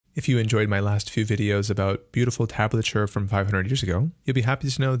If you enjoyed my last few videos about beautiful tablature from 500 years ago, you'll be happy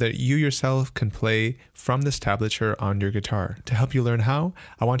to know that you yourself can play from this tablature on your guitar. To help you learn how,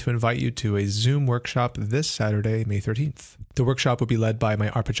 I want to invite you to a Zoom workshop this Saturday, May 13th. The workshop will be led by my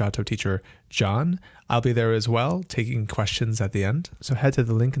Arpeggiato teacher, John. I'll be there as well, taking questions at the end. So head to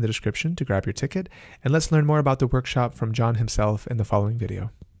the link in the description to grab your ticket, and let's learn more about the workshop from John himself in the following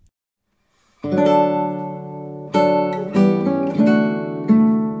video.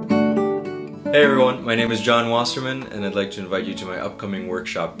 Hey everyone, my name is John Wasserman and I'd like to invite you to my upcoming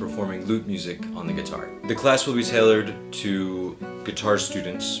workshop performing lute music on the guitar. The class will be tailored to guitar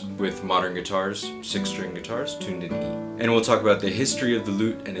students with modern guitars, 6-string guitars tuned in E. And we'll talk about the history of the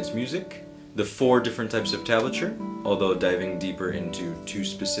lute and its music, the 4 different types of tablature, although diving deeper into 2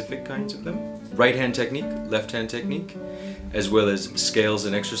 specific kinds of them, right-hand technique, left-hand technique, as well as scales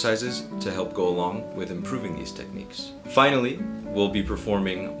and exercises to help go along with improving these techniques. Finally, we'll be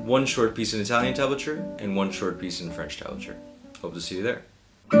performing 1 short piece in Italian tablature and 1 short piece in French tablature. Hope to see you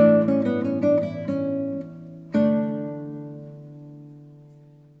there.